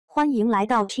欢迎来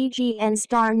到 TGN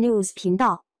Star News 频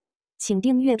道，请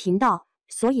订阅频道，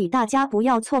所以大家不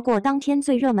要错过当天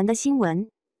最热门的新闻。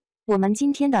我们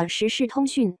今天的时事通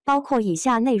讯包括以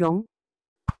下内容：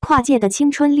跨界的青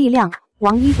春力量，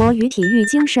王一博与体育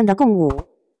精神的共舞。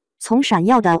从闪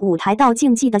耀的舞台到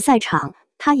竞技的赛场，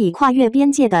他以跨越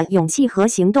边界的勇气和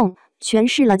行动，诠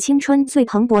释了青春最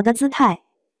蓬勃的姿态。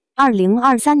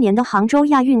2023年的杭州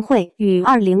亚运会与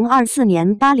2024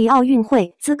年巴黎奥运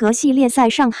会资格系列赛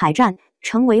上海站，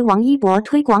成为王一博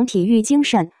推广体育精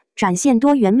神、展现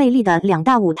多元魅力的两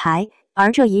大舞台。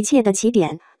而这一切的起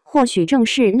点，或许正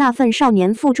是那份少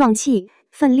年负壮气、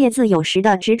奋烈自有时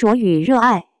的执着与热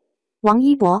爱。王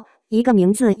一博，一个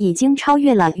名字已经超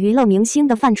越了娱乐明星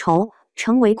的范畴，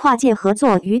成为跨界合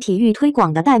作与体育推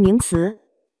广的代名词。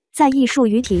在艺术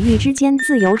与体育之间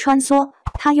自由穿梭，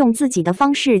他用自己的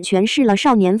方式诠释了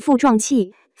少年负壮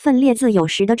气、奋烈自有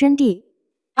时的真谛。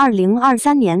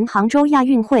2023年杭州亚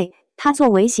运会，他作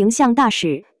为形象大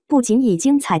使，不仅以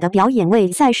精彩的表演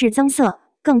为赛事增色，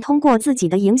更通过自己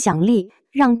的影响力，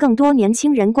让更多年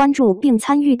轻人关注并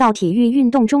参与到体育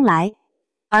运动中来。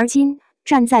而今，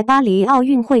站在巴黎奥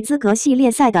运会资格系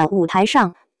列赛的舞台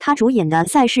上，他主演的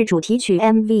赛事主题曲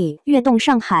MV《跃动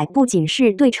上海》不仅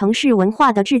是对城市文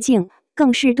化的致敬，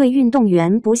更是对运动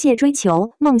员不懈追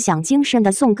求梦想精神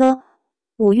的颂歌。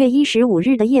5月15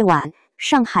日的夜晚，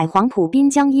上海黄埔滨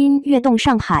江因《跃动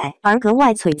上海》而格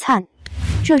外璀璨。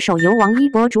这首由王一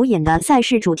博主演的赛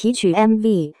事主题曲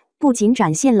MV， 不仅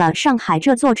展现了上海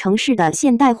这座城市的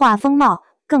现代化风貌，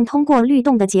更通过律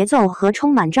动的节奏和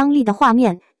充满张力的画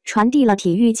面，传递了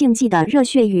体育竞技的热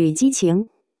血与激情。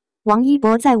王一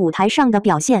博在舞台上的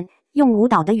表现，用舞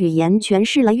蹈的语言诠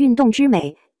释了运动之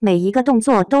美，每一个动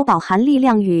作都饱含力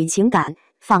量与情感，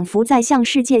仿佛在向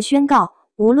世界宣告，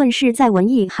无论是在文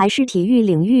艺还是体育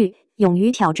领域，勇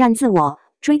于挑战自我、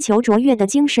追求卓越的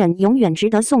精神永远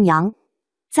值得颂扬。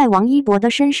在王一博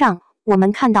的身上，我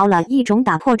们看到了一种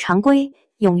打破常规、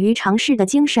勇于尝试的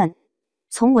精神。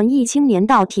从文艺青年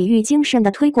到体育精神的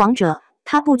推广者，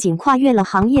他不仅跨越了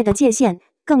行业的界限，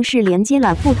更是连接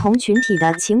了不同群体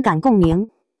的情感共鸣。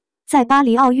在巴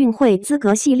黎奥运会资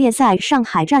格系列赛上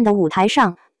海站的舞台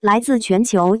上，来自全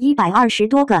球120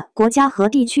多个国家和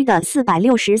地区的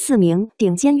464名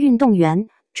顶尖运动员，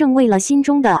正为了心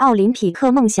中的奥林匹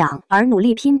克梦想而努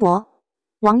力拼搏。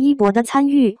王一博的参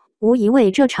与，无疑为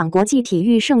这场国际体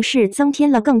育盛事增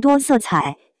添了更多色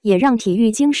彩，也让体育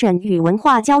精神与文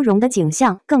化交融的景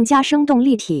象更加生动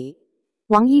立体。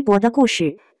王一博的故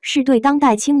事，是对当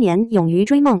代青年勇于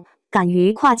追梦、敢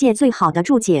于跨界最好的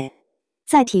注解。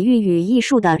在体育与艺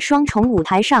术的双重舞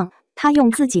台上，他用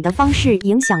自己的方式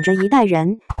影响着一代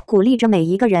人，鼓励着每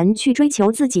一个人去追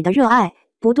求自己的热爱，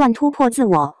不断突破自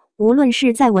我。无论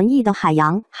是在文艺的海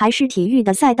洋，还是体育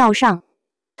的赛道上，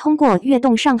通过跃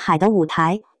动上海的舞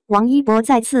台，王一博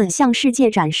再次向世界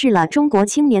展示了中国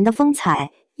青年的风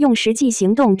采，用实际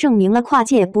行动证明了跨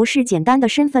界不是简单的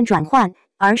身份转换，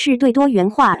而是对多元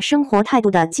化生活态度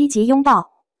的积极拥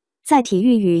抱。在体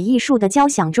育与艺术的交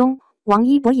响中，王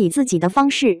一博以自己的方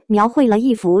式描绘了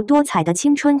一幅多彩的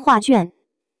青春画卷。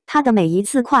他的每一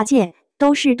次跨界，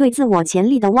都是对自我潜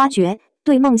力的挖掘，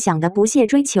对梦想的不懈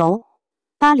追求。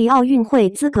巴黎奥运会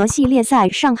资格系列赛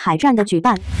上海站的举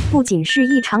办，不仅是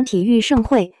一场体育盛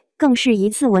会，更是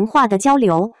一次文化的交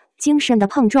流、精神的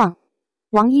碰撞。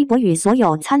王一博与所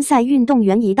有参赛运动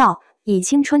员一道，以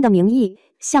青春的名义，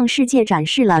向世界展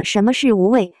示了什么是无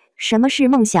畏，什么是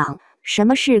梦想，什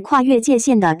么是跨越界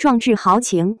限的壮志豪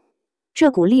情。这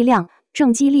股力量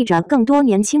正激励着更多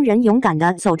年轻人勇敢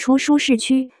地走出舒适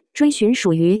区，追寻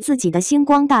属于自己的星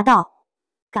光大道。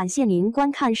感谢您观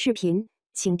看视频，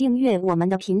请订阅我们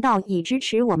的频道以支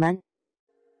持我们。